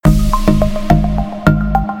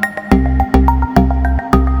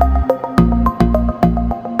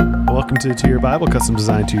to Your Bible, custom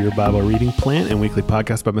designed to your Bible reading plan and weekly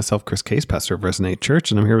podcast by myself, Chris Case, pastor of Resonate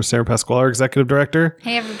Church, and I'm here with Sarah Pasquale, our executive director.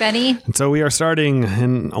 Hey, everybody. And so we are starting,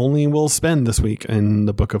 and only we'll spend this week in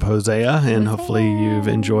the book of Hosea, and hopefully you've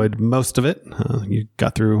enjoyed most of it. You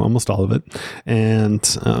got through almost all of it. And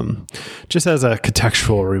just as a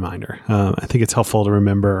contextual reminder, I think it's helpful to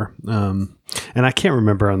remember, and I can't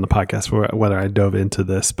remember on the podcast whether I dove into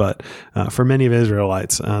this, but for many of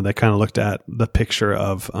Israelites, they kind of looked at the picture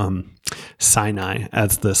of Sinai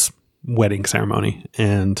as this wedding ceremony,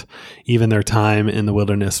 and even their time in the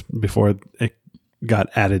wilderness before it got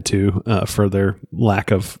added to for their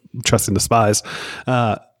lack of trusting the spies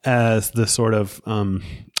as the sort of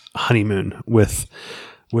honeymoon with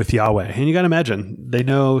Yahweh. And you got to imagine, they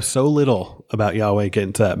know so little about Yahweh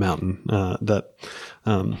getting to that mountain that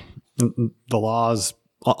the laws,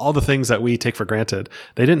 all the things that we take for granted,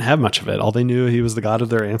 they didn't have much of it. All they knew, he was the God of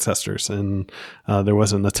their ancestors, and there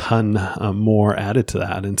wasn't a ton more added to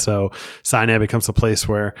that. And so Sinai becomes a place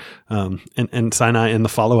where, and Sinai in the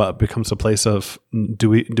follow-up becomes a place of, do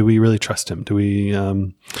we really trust him?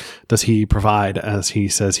 Does he provide as he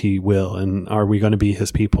says he will? And are we going to be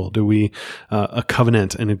his people? Do we a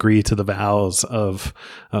covenant and agree to the vows of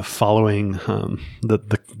following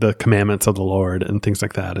the commandments of the Lord and things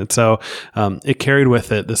like that? And so it carried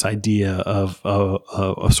with it this idea of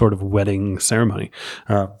a sort of wedding ceremony,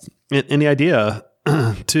 and the idea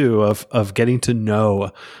too of getting to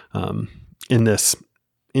know in this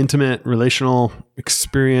intimate, relational,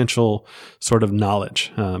 experiential sort of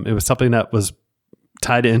knowledge. It was something that was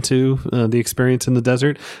tied into the experience in the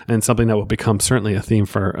desert, and something that will become certainly a theme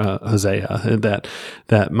for Hosea,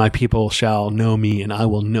 that my people shall know me and I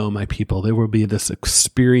will know my people. There will be this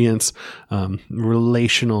experience,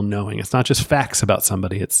 relational knowing. It's not just facts about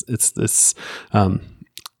somebody. It's this,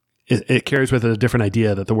 it carries with it a different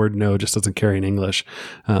idea that the word know just doesn't carry in English.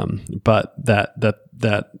 But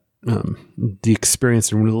the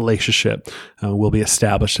experience and relationship will be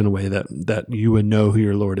established in a way that you would know who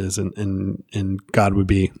your Lord is, and God would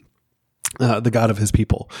be the God of his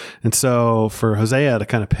people. And so for Hosea to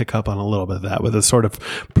kind of pick up on a little bit of that with a sort of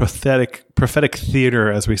prophetic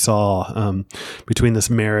theater, as we saw between this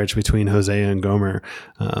marriage between Hosea and Gomer,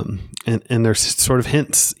 and there's sort of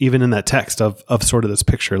hints even in that text of sort of this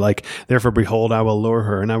picture, like, therefore behold, I will lure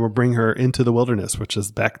her and I will bring her into the wilderness, which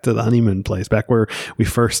is back to the honeymoon place, back where we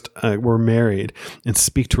first were married, and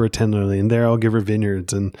speak to her tenderly, and there I'll give her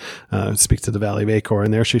vineyards, and speak to the valley of Achor,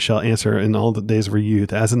 and there she shall answer in all the days of her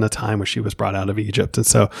youth, as in the time when she was brought out of Egypt. And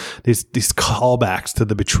so these callbacks to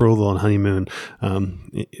the betrothal and honeymoon,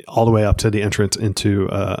 all the way up to the entrance into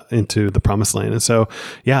the promised land. And so,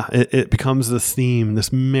 yeah, it becomes this theme,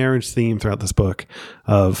 this marriage theme throughout this book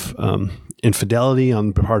of infidelity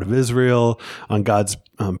on the part of Israel, on God's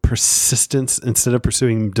persistence. Instead of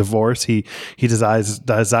pursuing divorce, he desires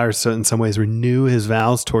to in some ways renew his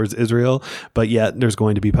vows towards Israel, but yet there's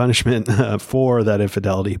going to be punishment for that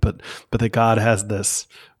infidelity. But that God has this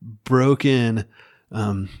broken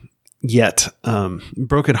heart,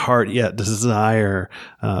 yet desire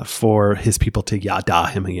for his people to yada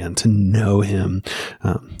him again, to know him.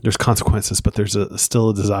 There's consequences, but there's still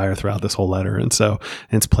a desire throughout this whole letter. And so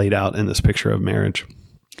it's played out in this picture of marriage.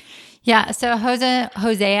 Yeah, so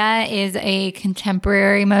Hosea is a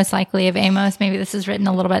contemporary, most likely, of Amos. Maybe this is written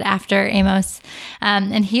a little bit after Amos.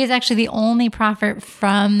 And he is actually the only prophet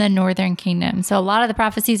from the northern kingdom. So a lot of the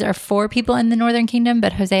prophecies are for people in the northern kingdom,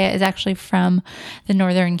 but Hosea is actually from the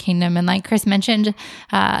northern kingdom. And like Chris mentioned,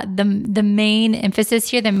 the main emphasis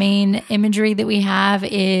here, the main imagery that we have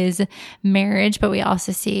is marriage, but we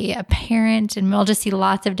also see a parent, and we'll just see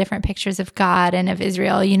lots of different pictures of God and of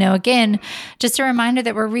Israel. You know, again, just a reminder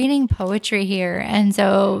that we're reading poetry here. And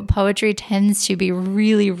so poetry tends to be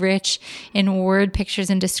really rich in word pictures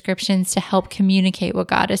and descriptions to help communicate what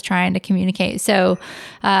God is trying to communicate. So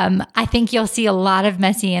I think you'll see a lot of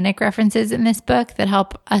messianic references in this book that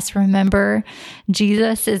help us remember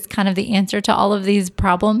Jesus is kind of the answer to all of these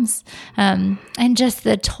problems, and just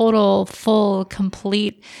the total, full,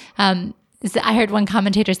 complete, I heard one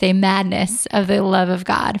commentator say, madness of the love of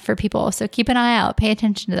God for people. So keep an eye out. Pay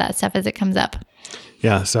attention to that stuff as it comes up.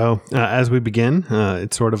 Yeah. So as we begin,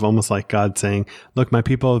 it's sort of almost like God saying, look, my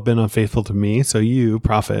people have been unfaithful to me. So you,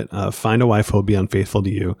 prophet, find a wife who will be unfaithful to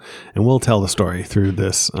you. And we'll tell the story through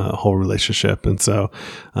this whole relationship. And so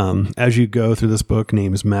as you go through this book,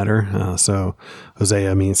 names matter. So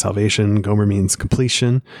Hosea means salvation. Gomer means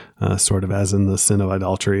completion, sort of as in the sin of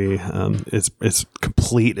idolatry. It's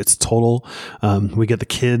complete. It's total. We get the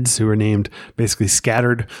kids who are named basically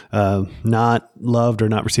scattered, not loved or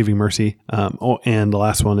not receiving mercy. And the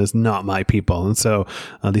last one is not my people. And so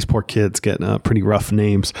these poor kids get pretty rough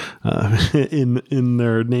names in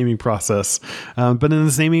their naming process. But in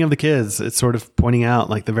this naming of the kids, it's sort of pointing out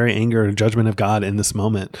like the very anger and judgment of God in this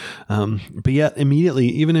moment. But yet immediately,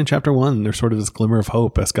 even in chapter 1, there's sort of this glimmer of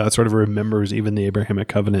hope as God sort of remembers even the Abrahamic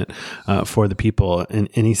covenant for the people. And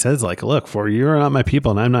he says like, look, for you are not my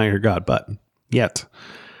people and I'm not your God, but yet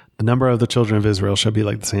the number of the children of Israel shall be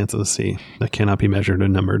like the sands of the sea that cannot be measured or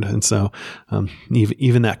numbered. And so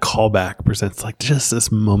even that callback presents like just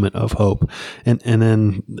this moment of hope. And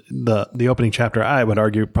then the opening chapter, I would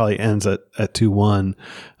argue, probably ends at 2:1,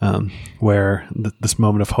 where this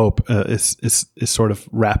moment of hope is sort of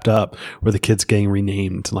wrapped up, where the kids getting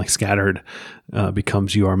renamed, like scattered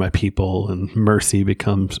becomes you are my people, and mercy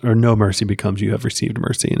becomes, or no mercy becomes you have received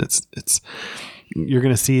mercy. And it's you're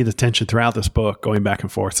going to see the tension throughout this book going back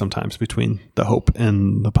and forth sometimes between the hope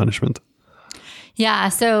and the punishment. Yeah.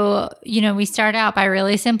 So, we start out by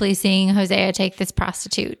really simply seeing Hosea take this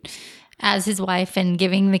prostitute as his wife and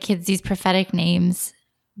giving the kids these prophetic names.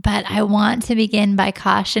 But I want to begin by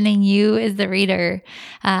cautioning you as the reader.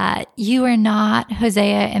 You are not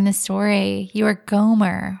Hosea in the story. You are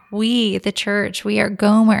Gomer. We, the church, we are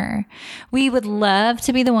Gomer. We would love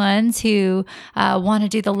to be the ones who want to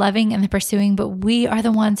do the loving and the pursuing, but we are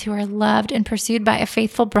the ones who are loved and pursued by a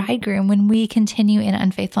faithful bridegroom when we continue in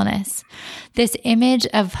unfaithfulness. This image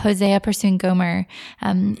of Hosea pursuing Gomer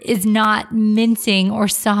is not mincing or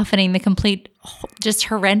softening the complete just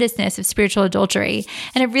horrendousness of spiritual adultery.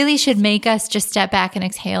 And it really should make us just step back and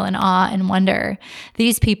exhale in awe and wonder.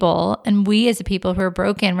 These people, and we as a people who are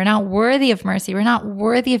broken, we're not worthy of mercy. We're not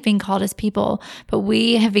worthy of being called as people, but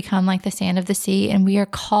we have become like the sand of the sea, and we are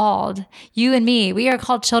called, you and me, we are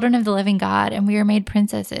called children of the living God, and we are made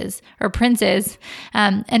princesses or princes.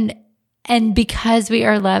 And because we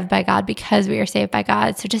are loved by God, because we are saved by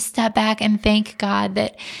God. So just step back and thank God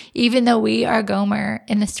that even though we are Gomer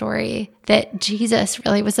in the story, that Jesus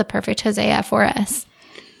really was the perfect Hosea for us.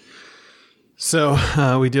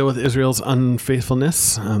 So we deal with Israel's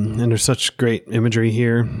unfaithfulness, and there's such great imagery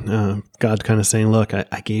here. God kind of saying, look,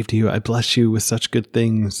 I gave to you, I blessed you with such good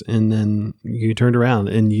things, and then you turned around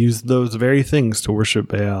and used those very things to worship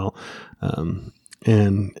Baal.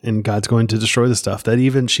 And God's going to destroy the stuff that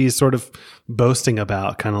even she's sort of boasting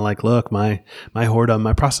about, kind of like, look, my whoredom,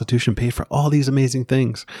 my prostitution paid for all these amazing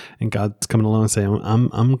things. And God's coming along and saying,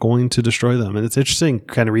 I'm going to destroy them. And it's interesting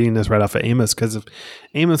kind of reading this right off of Amos, because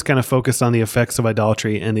Amos kind of focused on the effects of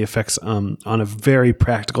idolatry and the effects on a very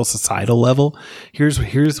practical societal level.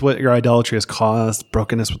 Here's what your idolatry has caused: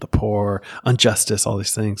 brokenness with the poor, injustice, all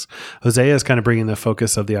these things. Hosea is kind of bringing the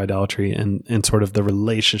focus of the idolatry and sort of the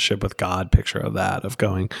relationship with God picture of that, of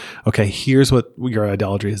going, okay, here's what your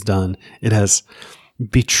idolatry has done. It has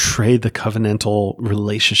betrayed the covenantal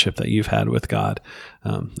relationship that you've had with God.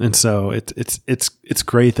 And so it's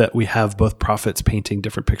great that we have both prophets painting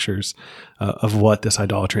different pictures of what this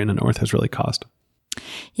idolatry in the north has really caused.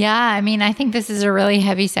 Yeah, I mean, I think this is a really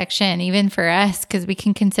heavy section, even for us, because we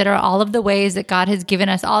can consider all of the ways that God has given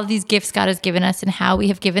us, all of these gifts God has given us, and how we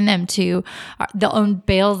have given them to the own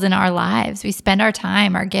Baals in our lives. We spend our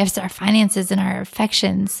time, our gifts, our finances, and our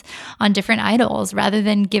affections on different idols rather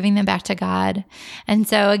than giving them back to God. And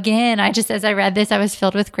so again, as I read this, I was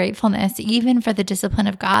filled with gratefulness, even for the discipline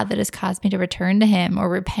of God that has caused me to return to Him or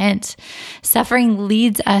repent. Suffering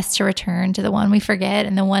leads us to return to the one we forget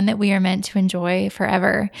and the one that we are meant to enjoy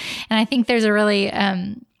forever. And I think there's a really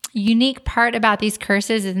unique part about these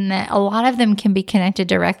curses in that a lot of them can be connected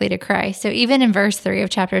directly to Christ. So even in verse 3 of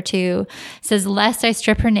chapter 2 says, lest I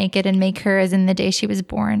strip her naked and make her as in the day she was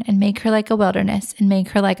born, and make her like a wilderness, and make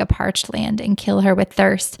her like a parched land, and kill her with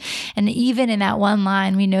thirst. And even in that one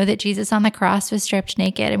line, we know that Jesus on the cross was stripped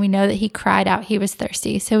naked, and we know that He cried out He was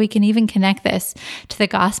thirsty. So we can even connect this to the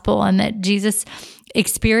gospel, and that Jesus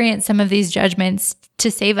experienced some of these judgments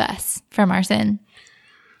to save us from our sin.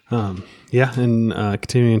 And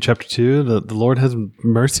continuing in chapter 2, the Lord has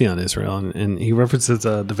mercy on Israel, and He references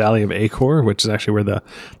the valley of Achor, which is actually where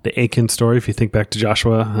the Achan story, if you think back to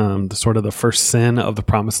Joshua, the sort of the first sin of the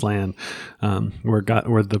promised land, where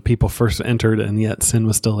the people first entered, and yet sin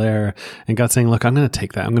was still there, and God's saying, look, I'm going to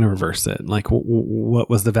take that, I'm going to reverse it. Like what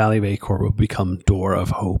was the valley of Achor will become door of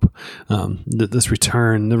hope. This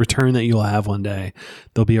return, the return that you'll have one day,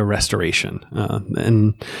 there'll be a restoration,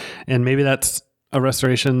 and maybe that's a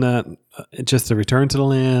restoration that just a return to the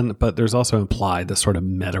land, but there's also implied this sort of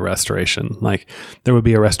meta restoration. Like there would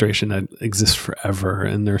be a restoration that exists forever,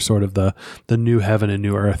 and there's sort of the new heaven and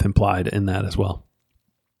new earth implied in that as well.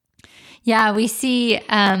 Yeah, we see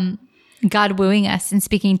God wooing us and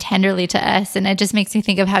speaking tenderly to us. And it just makes me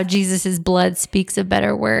think of how Jesus's blood speaks a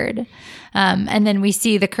better word. And then we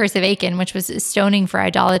see the curse of Achan, which was stoning for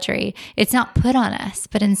idolatry. It's not put on us,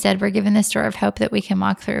 but instead we're given this door of hope that we can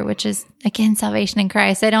walk through, which is, again, salvation in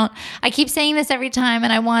Christ. I keep saying this every time,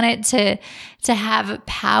 and I want it to have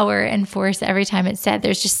power and force every time it's said.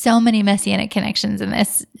 There's just so many messianic connections in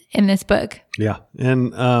this book. Yeah.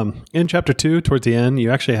 And in chapter 2, towards the end, you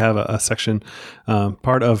actually have a section,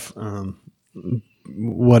 part of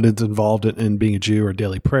what is involved in being a Jew or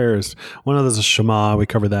daily prayers. One of those is Shema. We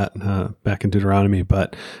covered that back in Deuteronomy,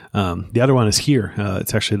 but the other one is here.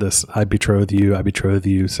 It's actually this I betroth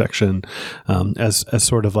you section, as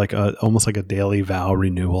sort of like almost like a daily vow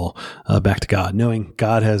renewal back to God, knowing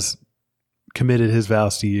God has committed his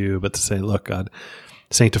vows to you, but to say, look, God,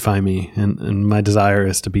 sanctify me, and my desire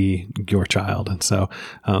is to be your child. And so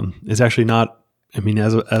it's actually not, I mean,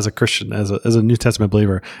 as a Christian, as a New Testament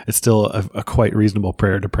believer, it's still a quite reasonable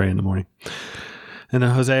prayer to pray in the morning. And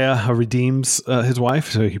Hosea redeems his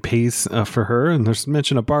wife, so he pays for her. And there's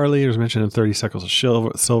mention of barley, there's mention of 30 shekels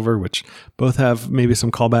of silver, which both have maybe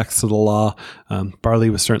some callbacks to the law. Barley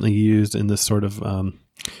was certainly used in this sort of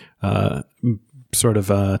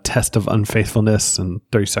test of unfaithfulness, and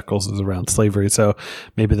 30 shekels is around slavery. So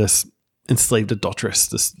maybe this enslaved adulteress,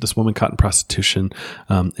 this woman caught in prostitution,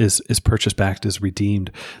 is purchased back, is redeemed,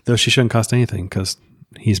 though she shouldn't cost anything because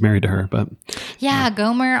he's married to her. But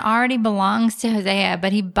Gomer already belongs to Hosea,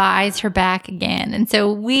 but he buys her back again. And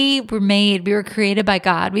so we were created by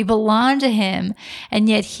God. We belong to him, and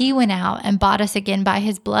yet he went out and bought us again by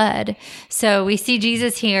his blood. So we see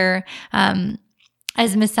Jesus here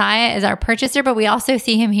as Messiah, as our purchaser, but we also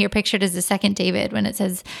see him here pictured as the second David when it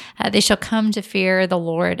says, they shall come to fear the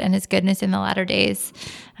Lord and his goodness in the latter days,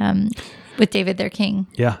 with David their king.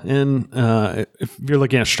 Yeah. And if you're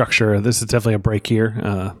looking at structure, this is definitely a break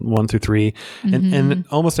here, 1 through 3. And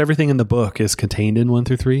almost everything in the book is contained in 1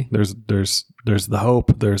 through 3. There's the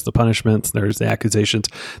hope, there's the punishments, there's the accusations.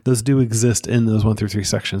 Those do exist in those 1 through 3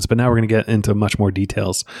 sections. But now we're going to get into much more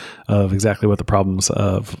details of exactly what the problems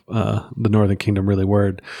of the northern kingdom really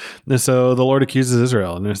were. And so the Lord accuses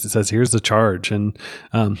Israel, and it says, here's the charge. And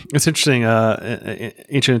it's interesting.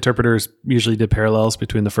 Ancient interpreters usually did parallels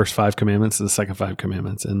between the first 5 commandments and the second 5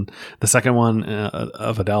 commandments. And the second one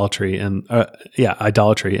of idolatry and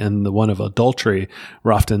the one of adultery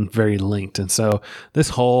were often very linked. And so this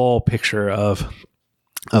whole picture of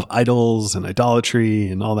idols and idolatry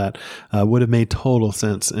and all that would have made total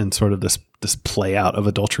sense in sort of this play out of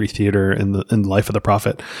adultery theater in the life of the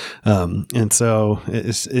prophet. And so it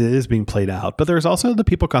is being played out, but there's also the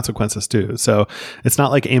people consequences too. So it's not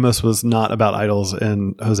like Amos was not about idols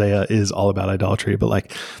and Hosea is all about idolatry, but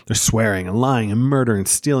like they're swearing and lying and murder and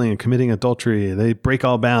stealing and committing adultery. They break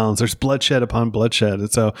all bounds. There's bloodshed upon bloodshed.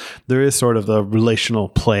 And so there is sort of the relational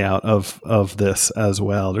play out of this as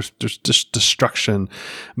well. There's just destruction,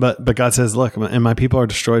 but God says, look, and my people are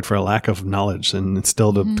destroyed for a lack of knowledge, and it's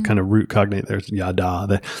still the kind of root cognate. There's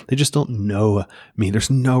yada. They just don't know me. There's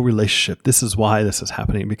no relationship. This is why this is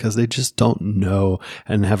happening, because they just don't know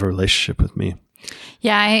and have a relationship with me.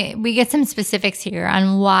 Yeah, we get some specifics here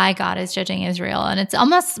on why God is judging Israel. And it's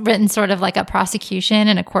almost written sort of like a prosecution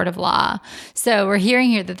in a court of law. So we're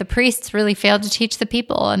hearing here that the priests really failed to teach the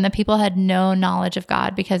people, and the people had no knowledge of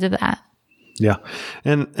God because of that. Yeah.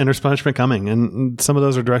 And there's punishment coming. And some of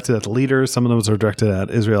those are directed at the leaders. Some of those are directed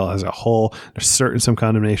at Israel as a whole. There's some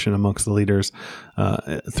condemnation amongst the leaders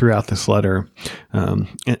throughout this letter. And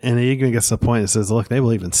it even gets to the point, it says, look, they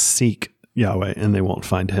will even seek Yahweh and they won't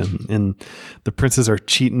find him. And the princes are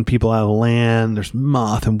cheating people out of the land. There's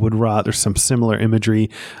moth and wood rot. There's some similar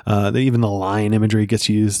imagery. Even the lion imagery gets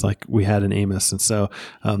used like we had in Amos. And so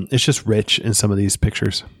it's just rich in some of these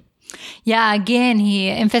pictures. Yeah, again, he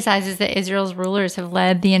emphasizes that Israel's rulers have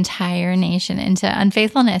led the entire nation into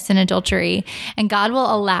unfaithfulness and adultery, and God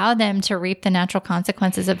will allow them to reap the natural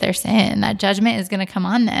consequences of their sin. That judgment is going to come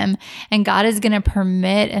on them, and God is going to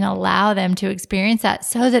permit and allow them to experience that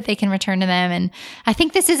so that they can return to them. And I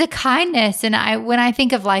think this is a kindness. And when I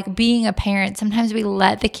think of like being a parent, sometimes we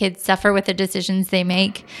let the kids suffer with the decisions they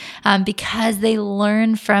make because they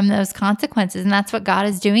learn from those consequences. And that's what God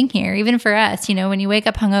is doing here, even for us. You know, when you wake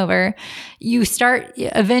up hungover, you start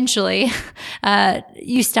eventually,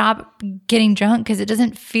 you stop getting drunk because it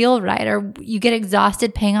doesn't feel right, or you get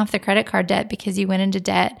exhausted paying off the credit card debt because you went into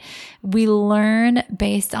debt. We learn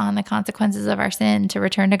based on the consequences of our sin to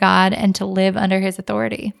return to God and to live under his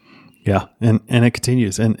authority. Yeah. And it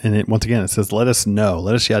continues. And it, once again, it says, let us know,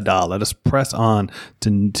 let us yada, let us press on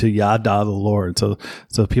to yada the Lord. So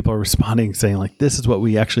people are responding saying like, this is what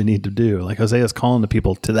we actually need to do. Like Hosea is calling the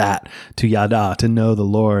people to that, to yada, to know the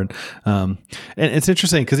Lord. And it's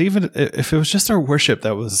interesting because even if it was just our worship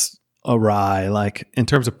that was awry, like in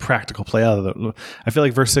terms of practical play out of it, I feel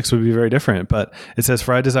like verse 6 would be very different, but it says,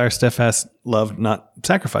 for I desire steadfast love, not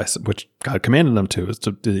sacrifice, which God commanded them to, is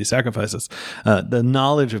to do these sacrifices, the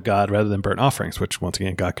knowledge of God rather than burnt offerings, which once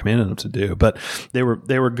again, God commanded them to do, but they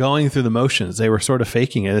were going through the motions. They were sort of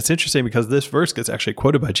faking it. It's interesting because this verse gets actually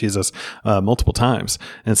quoted by Jesus multiple times.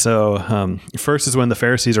 And so first is when the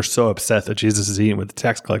Pharisees are so upset that Jesus is eating with the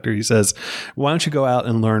tax collector. He says, why don't you go out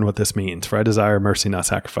and learn what this means? For I desire mercy, not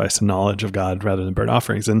sacrifice, and knowledge of God rather than burnt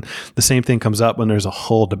offerings. And the same thing comes up when there's a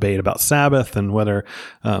whole debate about Sabbath and whether,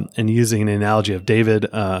 and using an analogy of David,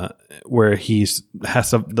 where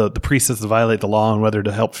the priest has to violate the law and whether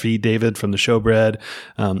to help feed David from the showbread,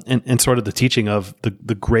 and sort of the teaching of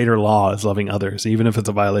the greater law is loving others, even if it's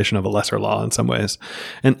a violation of a lesser law in some ways.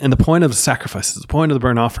 And the point of sacrifices, the point of the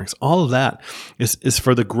burnt offerings, all of that is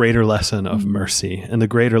for the greater lesson of mercy and the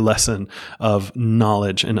greater lesson of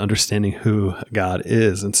knowledge and understanding who God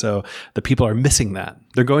is. And so the people are missing that.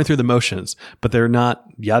 They're going through the motions, but they're not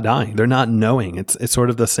yadaing. They're not knowing. It's sort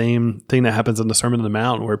of the same thing that happens in the Sermon on the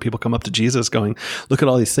Mount where people come up to Jesus going, look at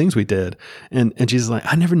all these things we did. And Jesus is like,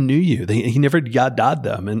 I never knew you. He never yadad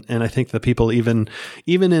them. And I think the people, even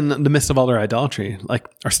in the midst of all their idolatry, like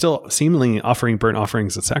are still seemingly offering burnt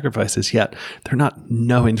offerings and sacrifices, yet they're not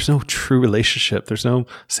knowing. There's no true relationship. There's no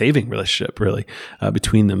saving relationship really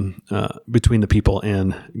between them, between the people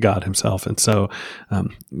and God himself. And so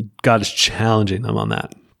God is challenging them on that.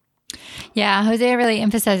 Yeah, Hosea really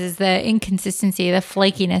emphasizes the inconsistency, the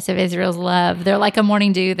flakiness of Israel's love. They're like a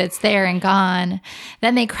morning dew that's there and gone.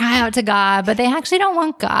 Then they cry out to God, but they actually don't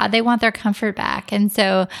want God. They want their comfort back. And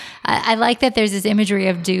so I like that there's this imagery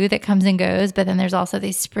of dew that comes and goes, but then there's also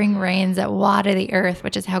these spring rains that water the earth,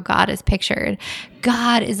 which is how God is pictured.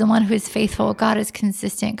 God is the one who is faithful. God is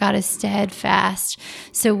consistent. God is steadfast.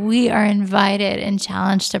 So we are invited and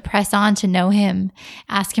challenged to press on to know him,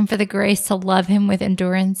 ask him for the grace to love him with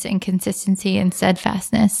endurance and consistency and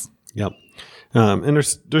steadfastness. Yep. And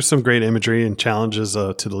there's some great imagery and challenges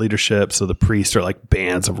to the leadership. So the priests are like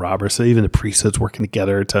bands of robbers. So even the priesthoods working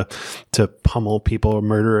together to pummel people,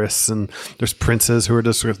 murderous. And there's princes who are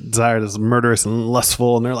just desired as murderous and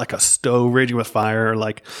lustful. And they're like a stove raging with fire.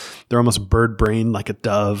 Like they're almost bird-brained like a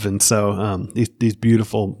dove. And so these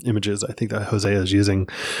beautiful images I think that Hosea is using.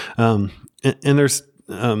 And there's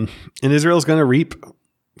and Israel's going to reap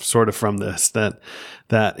sort of from this,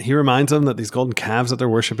 that he reminds them that these golden calves that they're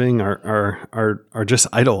worshiping are just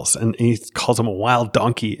idols, and he calls them a wild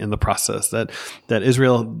donkey in the process. That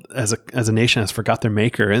Israel as a nation has forgot their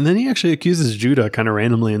maker, and then he actually accuses Judah kind of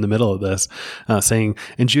randomly in the middle of this, saying,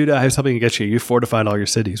 "In Judah, I have something against you. You fortified all your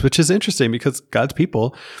cities," which is interesting because God's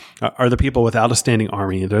people are the people without a standing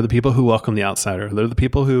army. They're the people who welcome the outsider. They're the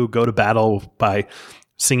people who go to battle by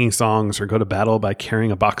singing songs or go to battle by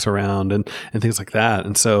carrying a box around and things like that.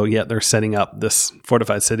 And so, yet they're setting up this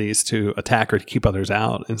fortified cities to attack or to keep others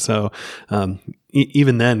out. And so,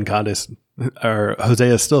 even then,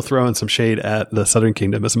 Hosea is still throwing some shade at the southern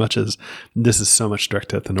kingdom as much as this is so much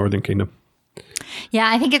directed at the northern kingdom. Yeah,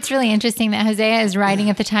 I think it's really interesting that Hosea is writing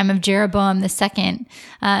at the time of Jeroboam II,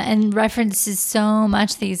 and references so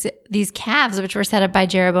much these calves which were set up by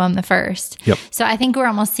Jeroboam I. Yep. So I think we're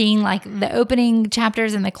almost seeing like the opening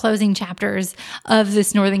chapters and the closing chapters of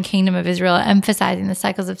this northern kingdom of Israel, emphasizing the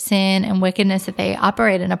cycles of sin and wickedness that they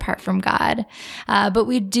operate in apart from God. But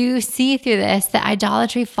we do see through this that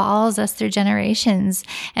idolatry follows us through generations.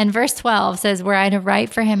 And verse 12 says, "Were I to write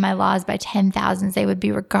for him my laws by 10,000s, they would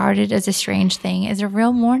be regarded as a strange thing, is a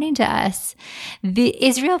real warning to us."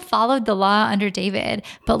 Israel followed the law under David,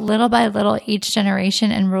 but little by little, each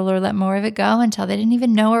generation and ruler let more of it go until they didn't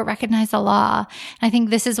even know or recognize the law. And I think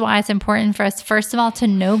this is why it's important for us, first of all, to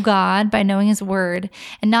know God by knowing his word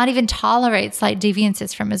and not even tolerate slight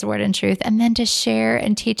deviances from his word and truth, and then to share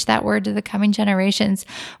and teach that word to the coming generations.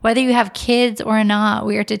 Whether you have kids or not,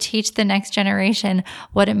 we are to teach the next generation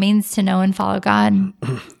what it means to know and follow God.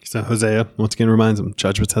 So Hosea once again reminds them,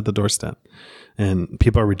 judgment's at the doorstep. And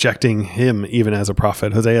people are rejecting him even as a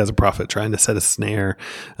prophet. Hosea as a prophet, trying to set a snare.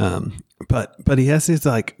 But he has these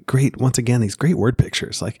once again, these great word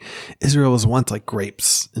pictures. Like Israel was once like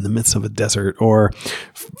grapes in the midst of a desert, or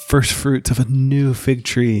first fruits of a new fig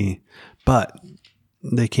tree. But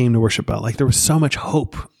they came to worship Baal. Like there was so much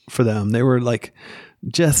hope for them. They were like,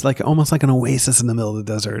 just like almost like an oasis in the middle of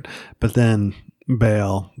the desert. But then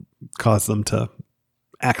Baal caused them to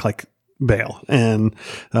act like Baal and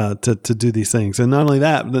to do these things. And not only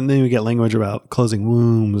that, but then you get language about closing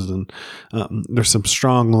wombs, and there's some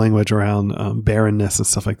strong language around barrenness and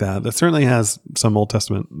stuff like that. That certainly has some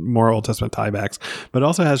more Old Testament tiebacks, but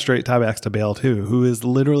also has straight tiebacks to Baal too, who is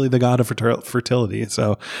literally the god of fertility.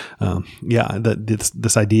 So that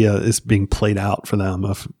this idea is being played out for them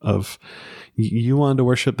of you wanted to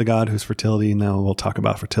worship the God who's fertility. Now we'll talk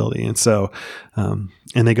about fertility. And so, and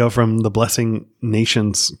they go from the blessing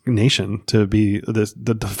nation to be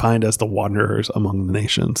defined as the wanderers among the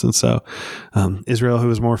nations. And so, Israel, who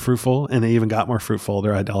was more fruitful, and they even got more fruitful,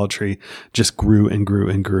 their idolatry just grew and grew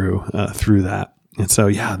and grew through that. And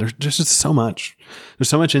so, there's just so much. There's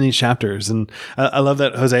so much in these chapters. And I love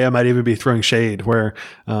that Hosea might even be throwing shade where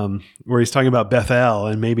he's talking about Bethel,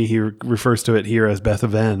 and maybe he refers to it here as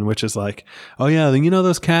Beth-aven, which is like, oh yeah,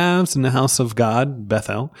 those calves in the house of God,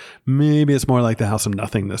 Bethel. Maybe it's more like the house of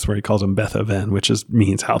nothingness, where he calls them Beth-aven, which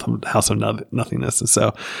means house of nothingness. And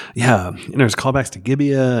so, there's callbacks to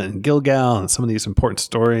Gibeah and Gilgal and some of these important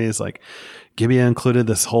stories. Like Gibeah included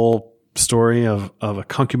this whole story of a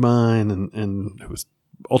concubine and who was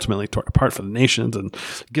ultimately torn apart for the nations, and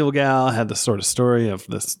Gilgal had this sort of story of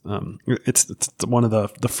this it's one of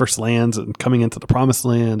the first lands and coming into the promised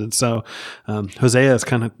land. And so Hosea is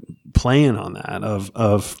kind of playing on that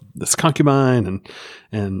of this concubine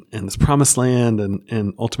and this promised land,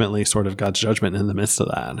 and ultimately sort of God's judgment in the midst of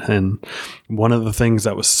that. And one of the things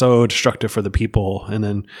that was so destructive for the people, and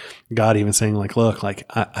then God even saying like, look, like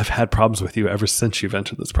I've had problems with you ever since you've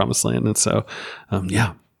entered this promised land. And so,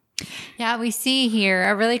 Yeah, we see here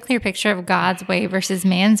a really clear picture of God's way versus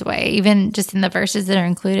man's way, even just in the verses that are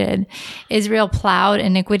included. Israel plowed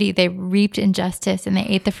iniquity, they reaped injustice, and they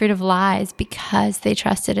ate the fruit of lies because they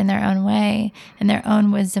trusted in their own way and their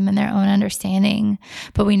own wisdom and their own understanding.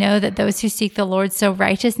 But we know that those who seek the Lord sow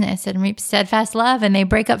righteousness and reap steadfast love, and they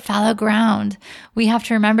break up fallow ground. We have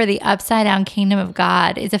to remember the upside down kingdom of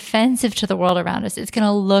God is offensive to the world around us. It's going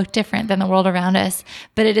to look different than the world around us,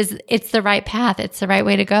 but it's the right path. It's the right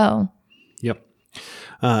way to go. Yep.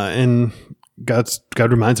 And God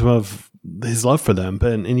reminds him of his love for them,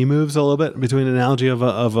 and he moves a little bit between an analogy of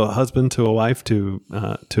a husband to a wife to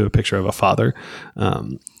a picture of a father.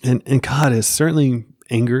 And God is certainly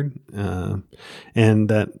angered, and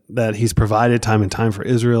that he's provided time and time for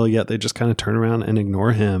Israel, yet they just kind of turn around and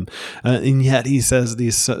ignore him. And yet he says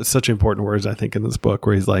these such important words, I think, in this book,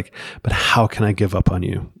 where he's like, but how can I give up on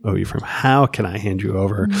you, O Ephraim? How can I hand you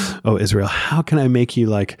over, O Israel? How can I make you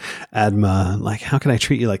like Admah? Like, how can I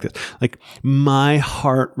treat you like this? Like, my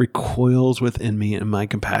heart recoils within me, and my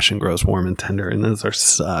compassion grows warm and tender. And those are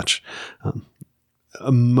such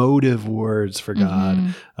emotive words for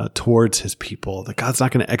God towards his people, that God's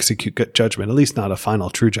not going to execute good judgment, at least not a final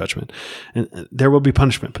true judgment. And there will be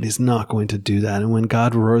punishment, but he's not going to do that. And when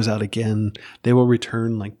God roars out again, they will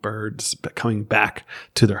return like birds, but coming back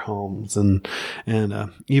to their homes. And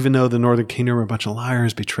even though the northern kingdom are a bunch of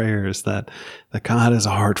liars, betrayers, that God has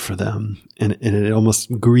a heart for them, and it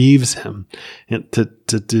almost grieves him to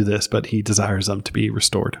do this, but he desires them to be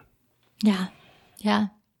restored. Yeah. Yeah.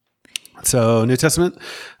 So New Testament,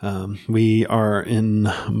 we are in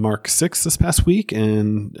Mark 6 this past week,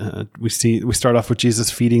 and we start off with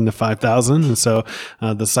Jesus feeding the 5,000. And so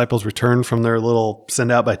the disciples return from their little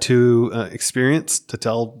send out by two experience to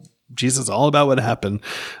tell Jesus all about what happened.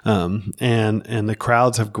 And the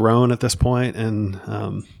crowds have grown at this point, and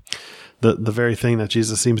the very thing that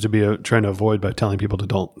Jesus seems to be trying to avoid by telling people to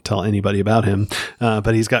don't tell anybody about him.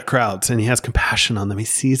 But he's got crowds, and he has compassion on them. He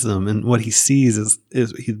sees them, and what he sees is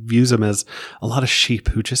he views them as a lot of sheep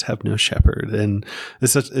who just have no shepherd. And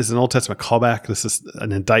this is an Old Testament callback. This is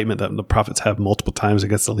an indictment that the prophets have multiple times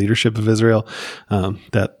against the leadership of Israel,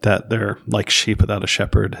 that they're like sheep without a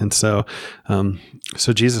shepherd. And so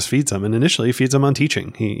Jesus feeds them, and initially he feeds them on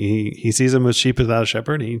teaching. He sees them as sheep without a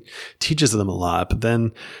shepherd. He teaches them a lot, but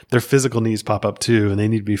then their physical needs pop up too, and they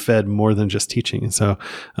need to be fed more than just teaching. And so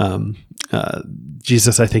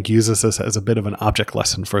Jesus, I think, uses this as a bit of an object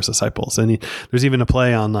lesson for his disciples. And there's even a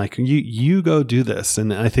play on like, you go do this.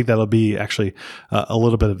 And I think that'll be actually a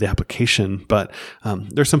little bit of the application. But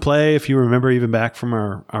there's some play, if you remember, even back from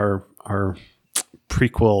our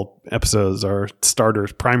prequel episodes, our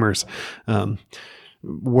starters, primers.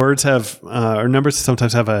 Words have, or numbers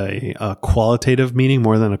sometimes have a qualitative meaning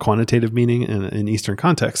more than a quantitative meaning in Eastern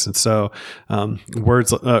contexts. And so,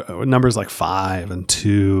 numbers like 5 and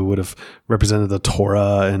 2 would have represented the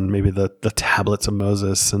Torah and maybe the tablets of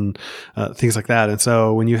Moses and things like that. And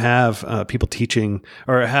so when you have people teaching,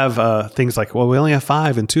 or have things like, well, we only have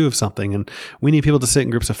 5 and 2 of something, and we need people to sit in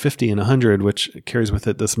groups of 50 and 100, which carries with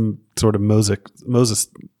it this sort of Moses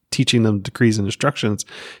teaching them decrees and instructions,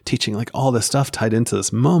 teaching like all this stuff tied into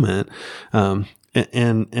this moment.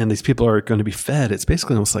 And these people are going to be fed. It's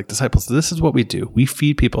basically almost like disciples. This is what we do. We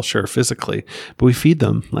feed people, sure, physically, but we feed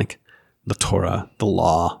them like the Torah, the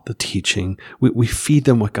law, the teaching. We feed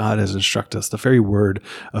them what God has instructed us, the very word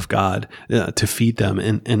of God, to feed them.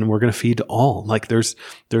 And we're going to feed all. Like there's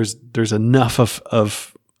enough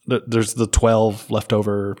of there's the 12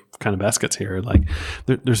 leftover kind of baskets here. Like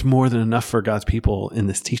there's more than enough for God's people in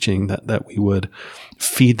this teaching that we would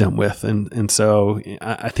feed them with. And so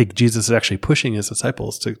I think Jesus is actually pushing his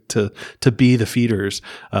disciples to be the feeders,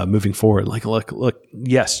 moving forward. Like, look,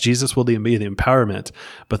 yes, Jesus will be the empowerment,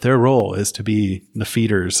 but their role is to be the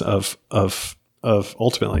feeders of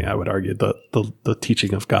ultimately, I would argue, the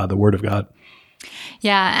teaching of God, the word of God.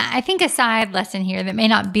 Yeah, I think a side lesson here that may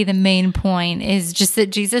not be the main point is just that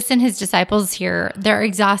Jesus and his disciples here, they're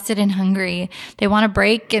exhausted and hungry. They want to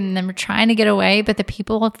break and they're trying to get away, but the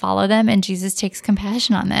people will follow them and Jesus takes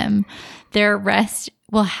compassion on them. Their rest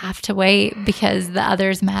will have to wait because the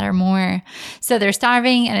others matter more. So they're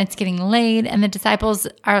starving and it's getting late, and the disciples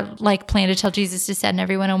are like planning to tell Jesus to send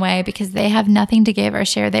everyone away because they have nothing to give or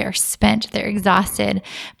share. They are spent, they're exhausted,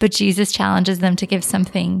 but Jesus challenges them to give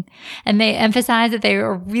something. And they emphasize that they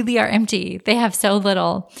really are empty. They have so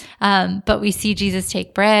little. But we see Jesus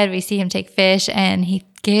take bread, we see him take fish, and he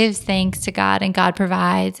gives thanks to God and God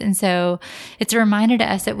provides. And so it's a reminder to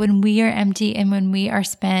us that when we are empty and when we are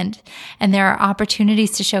spent and there are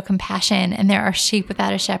opportunities to show compassion and there are sheep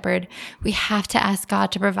without a shepherd, we have to ask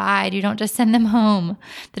God to provide. You don't just send them home.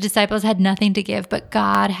 The disciples had nothing to give, but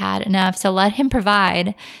God had enough. So let him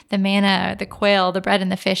provide the manna, the quail, the bread,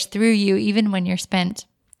 and the fish through you, even when you're spent.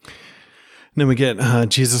 And then we get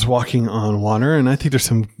Jesus walking on water, and I think there's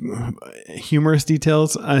some humorous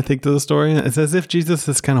details, I think, to the story. It's as if Jesus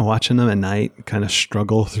is kind of watching them at night, kind of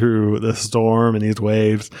struggle through the storm and these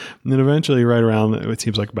waves. And then eventually, right around, it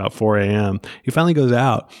seems like about 4 a.m., he finally goes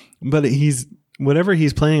out. But whatever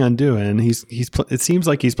he's planning on doing, it seems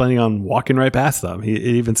like he's planning on walking right past them. It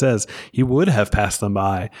even says he would have passed them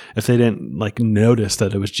by if they didn't like notice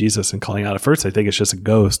that it was Jesus and calling out. At first, I think it's just a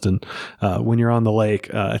ghost. And when you're on the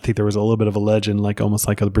lake, I think there was a little bit of a legend, like almost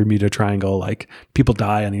like a Bermuda Triangle, like people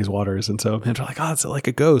die on these waters. And so they're like, oh, it's like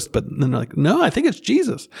a ghost. But then they're like, no, I think it's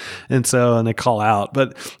Jesus. And they call out.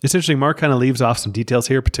 But it's interesting. Mark kind of leaves off some details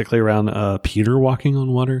here, particularly around Peter walking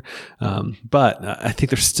on water. But I think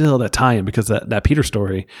there's still that tie-in because that Peter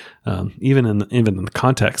story, even in the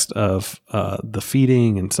context of the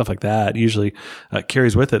feeding and stuff like that, usually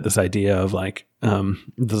carries with it this idea of like the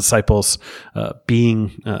disciples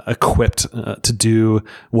being equipped to do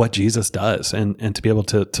what Jesus does and to be able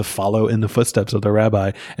to follow in the footsteps of the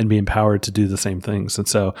rabbi and be empowered to do the same things. And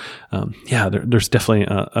so, there's definitely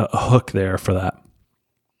a hook there for that.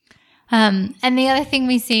 And the other thing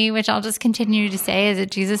we see, which I'll just continue to say, is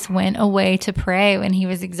that Jesus went away to pray when he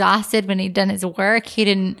was exhausted, when he'd done his work. He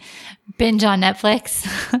didn't binge on Netflix,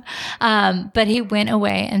 but he went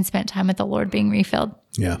away and spent time with the Lord being refilled.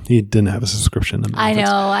 Yeah, he didn't have a subscription. I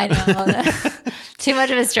know. Too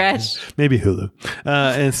much of a stretch. Maybe Hulu.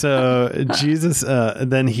 And so Jesus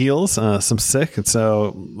then heals some sick. And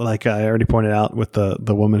so, like I already pointed out with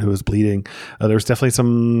the woman who was bleeding, there was definitely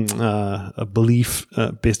some a belief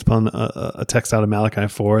based upon a text out of Malachi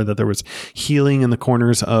 4 that there was healing in the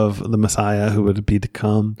corners of the Messiah who would be to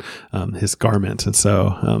come, his garment. And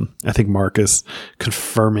so I think Mark is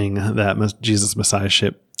confirming that Jesus'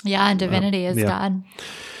 messiahship. Yeah, and divinity is God.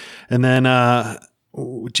 And then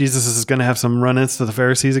Jesus is going to have some run-ins to the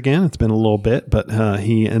Pharisees again. It's been a little bit, but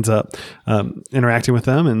he ends up interacting with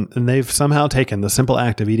them, and they've somehow taken the simple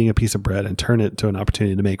act of eating a piece of bread and turned it to an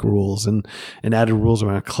opportunity to make rules and added rules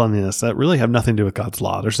around cleanliness that really have nothing to do with God's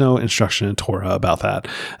law. There's no instruction in Torah about that.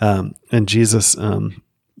 And Jesus,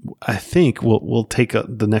 I think, will take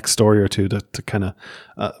the next story or two to kind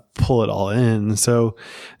of pull it all in. So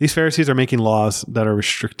these Pharisees are making laws that are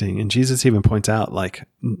restricting, and Jesus even points out like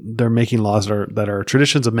they're making laws that are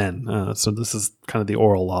traditions of men. So this is kind of the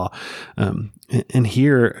oral law. And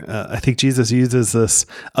here, I think Jesus uses this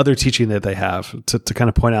other teaching that they have to kind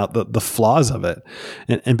of point out the flaws of it,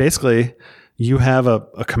 and basically. You have a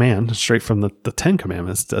command straight from the 10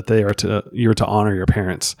 commandments that you're to honor your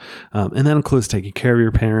parents. And that includes taking care of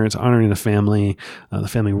your parents, honoring the family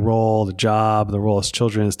role, the job, the role as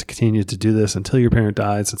children is to continue to do this until your parent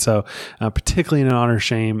dies. And so, particularly in an honor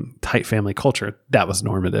shame tight family culture, that was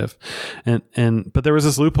normative. But there was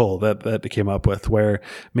this loophole that came up with where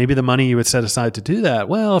maybe the money you would set aside to do that,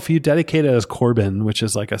 well, if you dedicate it as Korban, which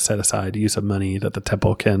is like a set aside use of money that the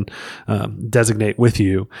temple can designate with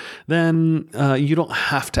you, then you don't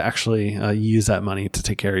have to actually use that money to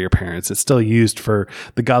take care of your parents. It's still used for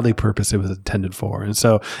the godly purpose it was intended for. And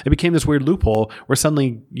so it became this weird loophole where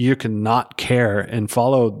suddenly you can not care and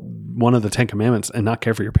follow one of the 10 commandments and not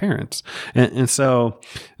care for your parents. And so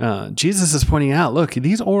Jesus is pointing out, look,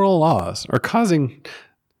 these oral laws are causing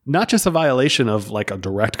not just a violation of like a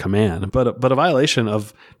direct command, but a violation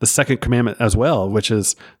of the second commandment as well, which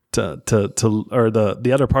is or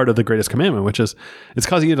the other part of the greatest commandment, which is it's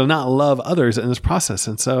causing you to not love others in this process.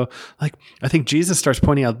 And so like, I think Jesus starts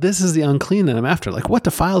pointing out, this is the unclean that I'm after. Like what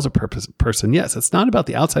defiles a person? Yes. It's not about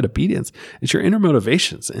the outside obedience. It's your inner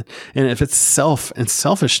motivations. And if it's self and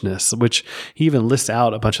selfishness, which he even lists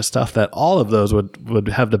out a bunch of stuff that all of those would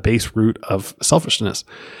have the base root of selfishness.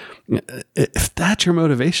 If that's your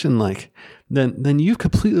motivation, like, then you've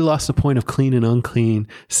completely lost the point of clean and unclean,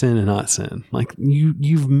 sin and not sin. Like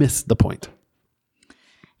you've missed the point.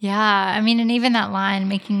 Yeah. I mean, and even that line,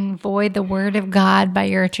 making void the word of God by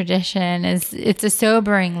your tradition, it's a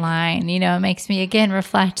sobering line. You know, it makes me again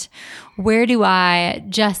reflect, where do I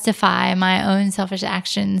justify my own selfish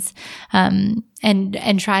actions, and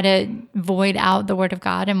try to void out the word of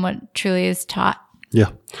God and what truly is taught.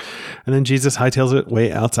 Yeah. And then Jesus hightails it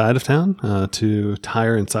way outside of town to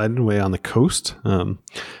Tyre and Sidon, way on the coast,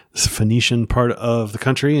 this Phoenician part of the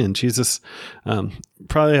country. And Jesus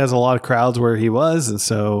probably has a lot of crowds where he was. And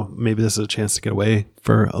so maybe this is a chance to get away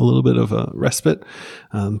for a little bit of a respite.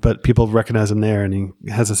 But people recognize him there, and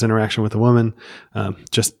he has this interaction with a woman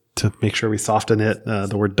just to make sure we soften it.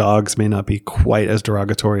 The word dogs may not be quite as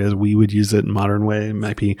derogatory as we would use it in modern way. It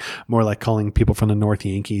might be more like calling people from the North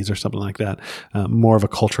Yankees or something like that. More of a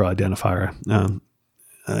cultural identifier.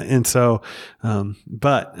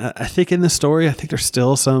 But I think in this story, I think there's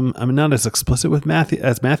still some, I mean, not as explicit with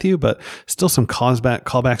Matthew, but still some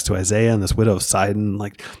callbacks to Isaiah and this widow of Sidon.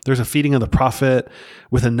 Like there's a feeding of the prophet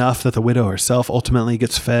with enough that the widow herself ultimately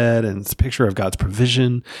gets fed, and it's a picture of God's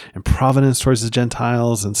provision and providence towards the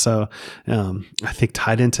Gentiles. And so, I think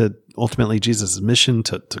tied into ultimately Jesus' mission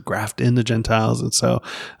to graft in the Gentiles. And so,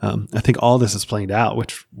 I think all this is played out,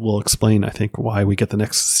 which will explain, I think, why we get the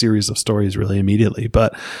next series of stories really immediately.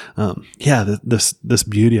 But, this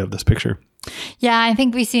beauty of this picture. Yeah, I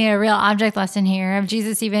think we see a real object lesson here of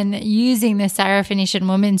Jesus even using this Syrophoenician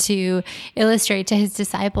woman to illustrate to his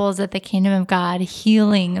disciples that the kingdom of God,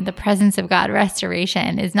 healing, the presence of God,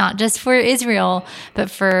 restoration is not just for Israel, but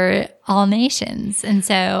for all nations. And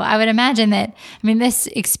so I would imagine that, I mean, this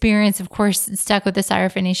experience, of course, stuck with the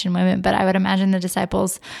Syrophoenician women, but I would imagine the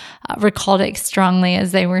disciples recalled it strongly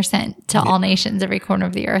as they were sent to all nations, every corner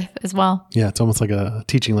of the earth as well. Yeah, it's almost like a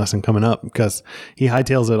teaching lesson coming up, because he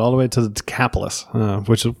hightails it all the way to the Decapolis,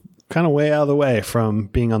 which is kind of way out of the way from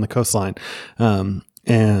being on the coastline.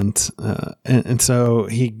 And so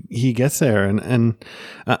he gets there, and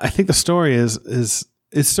I think the story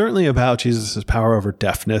is certainly about Jesus' power over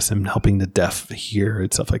deafness and helping the deaf hear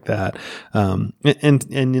and stuff like that. And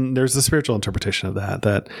there's the spiritual interpretation of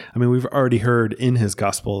that, I mean, we've already heard in his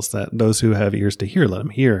gospels that those who have ears to hear, let them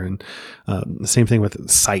hear. And the same thing with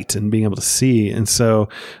sight and being able to see. And so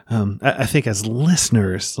I think as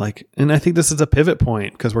listeners, and I think this is a pivot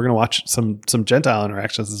point, because we're going to watch some Gentile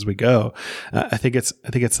interactions as we go. I think it's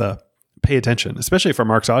pay attention, especially for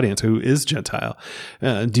Mark's audience, who is Gentile.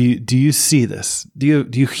 Do you see this? Do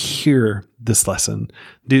you hear this lesson?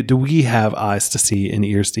 Do we have eyes to see and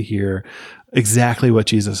ears to hear exactly what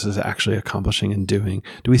Jesus is actually accomplishing and doing?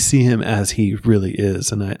 Do we see him as he really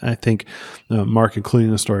is? And I think Mark,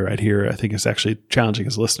 including the story right here, I think is actually challenging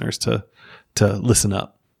his listeners to listen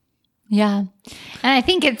up. Yeah. And I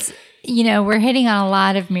think it's, we're hitting on a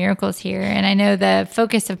lot of miracles here. And I know the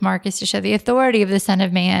focus of Mark is to show the authority of the Son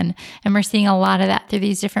of Man. And we're seeing a lot of that through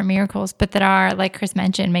these different miracles, but that are, like Chris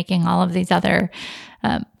mentioned, making all of these other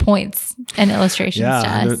points and illustrations to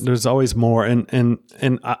us. There's always more. And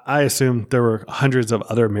I assume there were hundreds of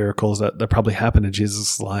other miracles that probably happened in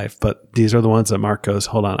Jesus' life, but these are the ones that Mark goes,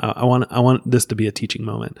 hold on, I want this to be a teaching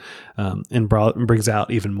moment, and brings out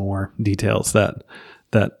even more details that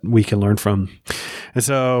we can learn from. And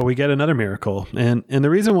so we get another miracle. And the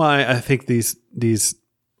reason why I think these,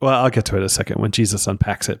 well, I'll get to it in a second when Jesus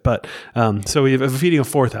unpacks it. But so we have a feeding of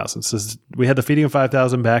 4,000. So we had the feeding of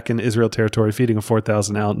 5,000 back in Israel territory, feeding of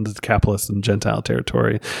 4,000 out in the Decapolis and Gentile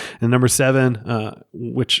territory. And number 7,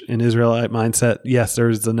 which in Israelite mindset, yes,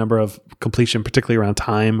 there's the number of completion, particularly around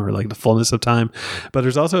time, or like the fullness of time. But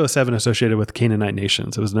there's also a 7 associated with Canaanite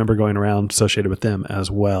nations. It was a number going around associated with them as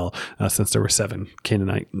well, since there were 7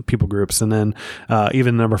 Canaanite people groups. And then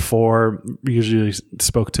even number 4 usually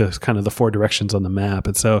spoke to kind of the 4 directions on the map.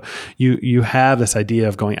 And so so you have this idea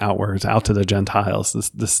of going outwards, out to the Gentiles,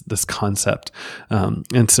 this concept.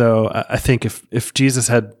 And so I think if Jesus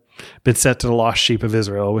had been sent to the lost sheep of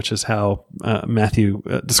Israel, which is how Matthew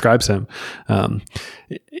describes him,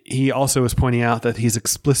 he also is pointing out that he's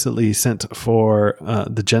explicitly sent for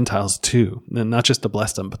the Gentiles too, and not just to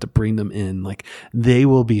bless them, but to bring them in. Like, they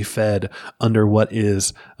will be fed under what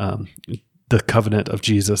is the covenant of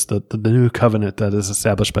Jesus, the new covenant that is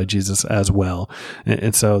established by Jesus as well.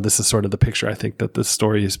 And so this is sort of the picture I think that this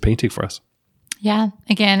story is painting for us. Yeah.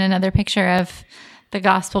 Again, another picture of the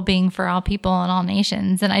gospel being for all people and all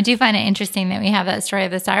nations. And I do find it interesting that we have that story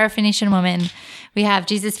of the Syrophoenician woman. We have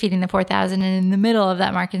Jesus feeding the 4,000, and in the middle of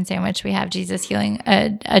that Markan sandwich, we have Jesus healing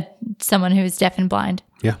someone who is deaf and blind.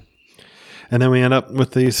 Yeah. And then we end up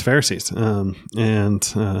with these Pharisees, and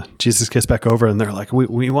Jesus gets back over, and they're like,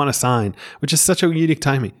 we want a sign, which is such a unique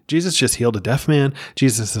timing. Jesus just healed a deaf man.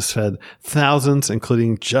 Jesus has fed thousands,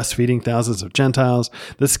 including just feeding thousands of Gentiles.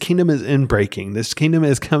 This kingdom is inbreaking. This kingdom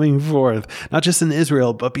is coming forth, not just in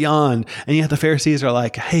Israel, but beyond. And yet the Pharisees are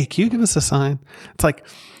like, hey, can you give us a sign? It's like,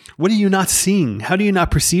 what are you not seeing? How do you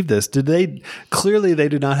not perceive this? Clearly they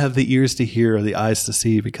do not have the ears to hear or the eyes to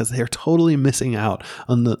see, because they are totally missing out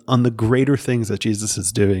on the greater things that Jesus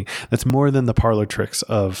is doing. That's more than the parlor tricks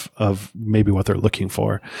of maybe what they're looking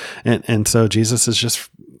for. And so Jesus is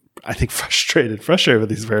just, I think, frustrated with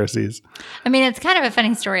these Pharisees. I mean, it's kind of a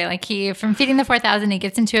funny story. Like, from feeding the 4,000, he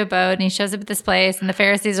gets into a boat and he shows up at this place, and the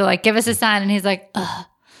Pharisees are like, give us a sign. And he's like, ugh,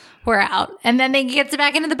 we're out. And then he gets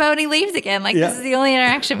back into the boat and he leaves again. Like, This is the only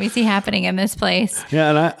interaction we see happening in this place. Yeah.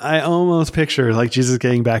 And I almost picture like Jesus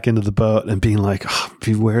getting back into the boat and being like, oh,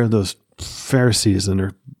 beware of those Pharisees and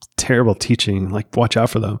their terrible teaching. Like, watch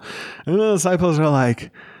out for them. And the disciples are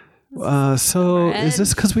like, so is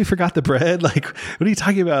this because we forgot the bread? Like, what are you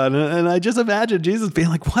talking about? And I just imagine Jesus being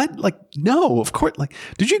like, what? Like, no, of course. Like,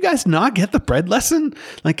 did you guys not get the bread lesson?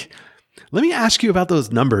 Like, let me ask you about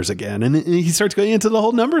those numbers again. And he starts going into the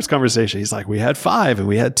whole numbers conversation. He's like, we had 5 and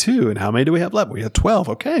we had 2. And how many do we have left? We had 12.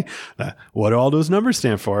 Okay. What do all those numbers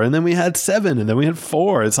stand for? And then we had 7 and then we had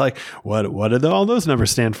 4. It's like, what did all those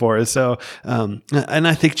numbers stand for? And so, and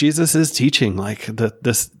I think Jesus is teaching like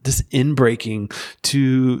this inbreaking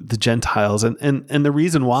to the Gentiles. And the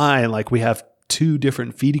reason why, like, we have 2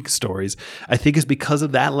 different feeding stories, I think, is because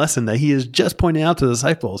of that lesson that he is just pointing out to the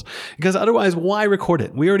disciples. Because otherwise, why record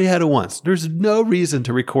it? We already had it once. There's no reason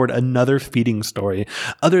to record another feeding story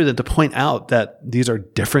other than to point out that these are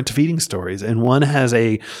different feeding stories. And one has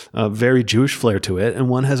a very Jewish flair to it, and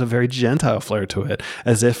one has a very Gentile flair to it,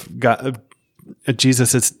 as if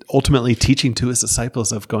Jesus is ultimately teaching to his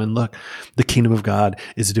disciples of going, look, the kingdom of God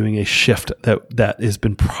is doing a shift that has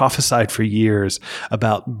been prophesied for years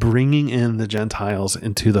about bringing in the Gentiles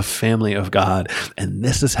into the family of God. And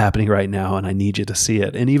this is happening right now. And I need you to see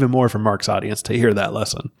it. And even more for Mark's audience to hear that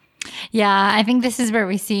lesson. Yeah, I think this is where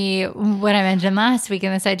we see what I mentioned last week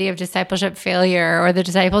in this idea of discipleship failure, or the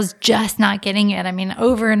disciples just not getting it. I mean,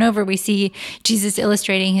 over and over, we see Jesus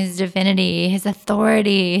illustrating his divinity, his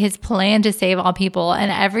authority, his plan to save all people.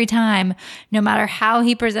 And every time, no matter how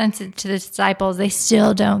he presents it to the disciples, they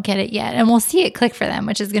still don't get it yet. And we'll see it click for them,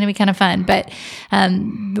 which is going to be kind of fun. But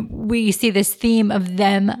we see this theme of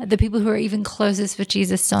them, the people who are even closest with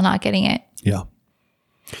Jesus, still not getting it. Yeah.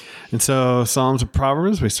 And so Psalms and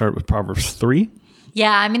Proverbs, we start with Proverbs 3.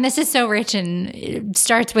 Yeah, I mean, this is so rich, and it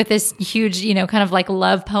starts with this huge, kind of like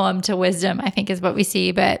love poem to wisdom, I think is what we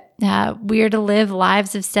see. But we are to live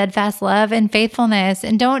lives of steadfast love and faithfulness.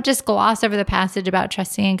 And don't just gloss over the passage about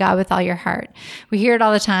trusting in God with all your heart. We hear it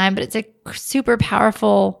all the time, but it's a super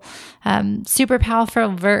powerful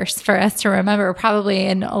verse for us to remember, probably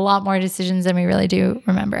in a lot more decisions than we really do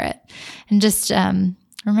remember it. And just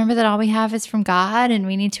remember that all we have is from God, and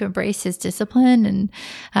we need to embrace his discipline,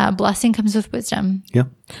 and blessing comes with wisdom. Yeah.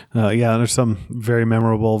 There's some very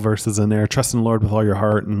memorable verses in there. Trust in the Lord with all your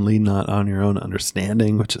heart and lean not on your own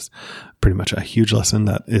understanding, which is pretty much a huge lesson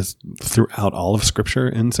that is throughout all of Scripture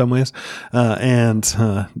in some ways. And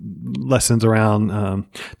lessons around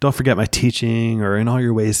don't forget my teaching, or in all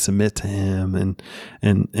your ways submit to him,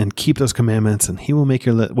 and keep those commandments, and he will make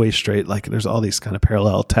your way straight. Like, there's all these kind of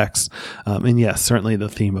parallel texts. And yes, certainly the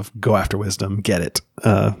theme of go after wisdom, get it.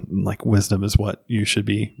 Like, wisdom is what you should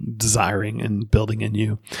be desiring and building in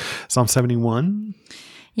you. Psalm 71.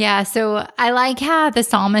 Yeah, so I like how the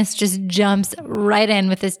psalmist just jumps right in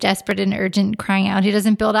with this desperate and urgent crying out. He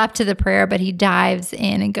doesn't build up to the prayer, but he dives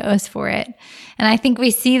in and goes for it. And I think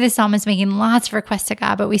we see the psalmist making lots of requests to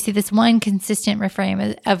God, but we see this one consistent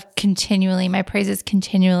refrain of continually, my praises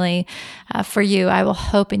continually for you. I will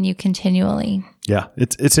hope in you continually. Yeah,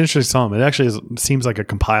 it's an interesting psalm. It actually seems like a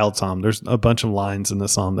compiled psalm. There's a bunch of lines in the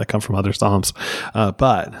psalm that come from other psalms,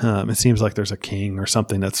 but it seems like there's a king or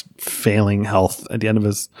something that's failing health at the end of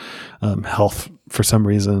his health for some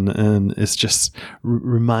reason, and it's just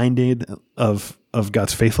reminded of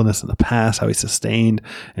God's faithfulness in the past, how he sustained,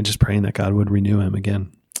 and just praying that God would renew him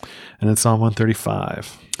again. And then Psalm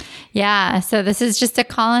 135. Yeah, so this is just a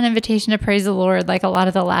call and invitation to praise the Lord like a lot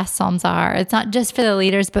of the last Psalms are. It's not just for the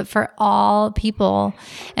leaders, but for all people.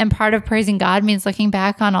 And part of praising God means looking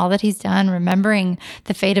back on all that he's done, remembering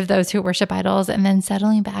the fate of those who worship idols, and then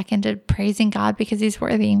settling back into praising God because he's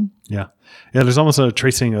worthy. Yeah. Yeah, there's almost a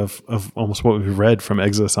tracing of almost what we've read from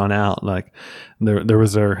Exodus on out. Like there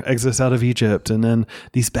was their exodus out of Egypt, and then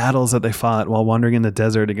these battles that they fought while wandering in the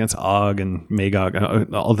desert against Og and Magog,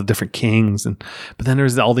 all the different kings. But then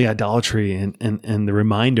there's all the idolatry and the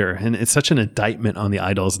reminder. And it's such an indictment on the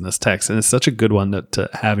idols in this text. And it's such a good one to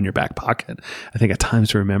have in your back pocket, I think, at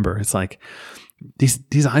times to remember. It's like,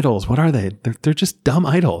 these idols, what are they? They're just dumb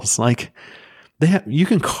idols. Like you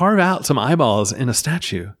can carve out some eyeballs in a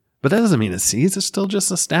statue, but that doesn't mean it sees. It's still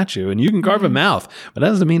just a statue. And you can carve a mouth, but that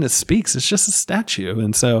doesn't mean it speaks. It's just a statue.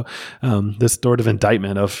 And so this sort of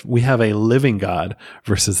indictment of we have a living God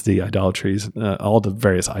versus the idolatries, all the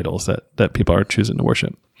various idols that people are choosing to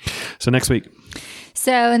worship. So next week.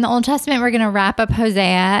 So in the Old Testament, we're going to wrap up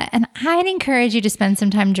Hosea, and I'd encourage you to spend some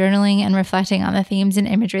time journaling and reflecting on the themes and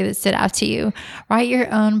imagery that stood out to you. Write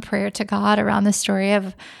your own prayer to God around the story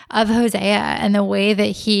of Hosea and the way that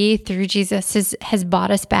he, through Jesus, has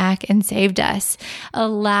bought us back and saved us.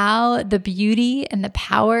 Allow the beauty and the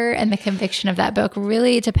power and the conviction of that book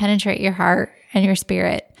really to penetrate your heart and your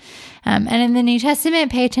spirit. And in the New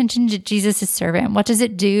Testament, pay attention to Jesus' servant. What does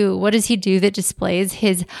it do? What does he do that displays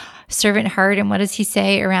his servant heart? And what does he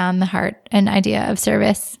say around the heart and idea of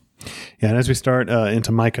service? Yeah, and as we start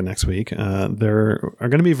into Micah next week, there are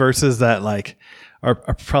going to be verses that are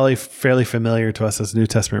probably fairly familiar to us as New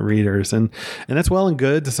Testament readers. And that's well and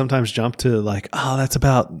good to sometimes jump to that's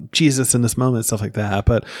about Jesus in this moment, stuff like that.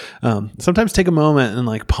 But sometimes take a moment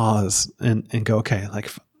and pause and go, okay,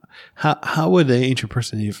 how would the ancient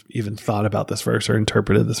person even thought about this verse or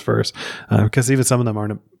interpreted this verse? Because even some of them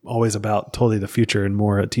aren't always about totally the future and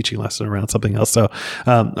more a teaching lesson around something else. So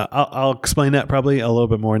I'll explain that probably a little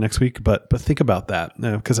bit more next week, but think about that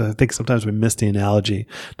because I think sometimes we miss the analogy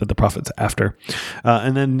that the prophet's after.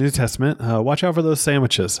 And then New Testament, watch out for those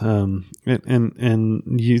sandwiches and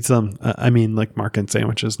use them. I mean, like Markan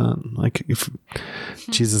sandwiches, not like if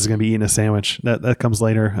Jesus is going to be eating a sandwich. That comes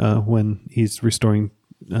later when he's restoring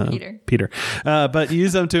Peter. But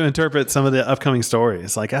use them to interpret some of the upcoming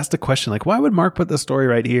stories. Ask the question, why would Mark put this story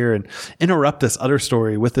right here and interrupt this other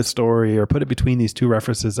story with this story or put it between these two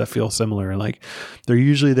references that feel similar? They're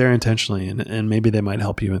usually there intentionally, and maybe they might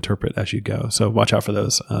help you interpret as you go. So watch out for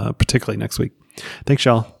those, particularly next week. Thanks,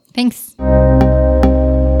 y'all. Thanks.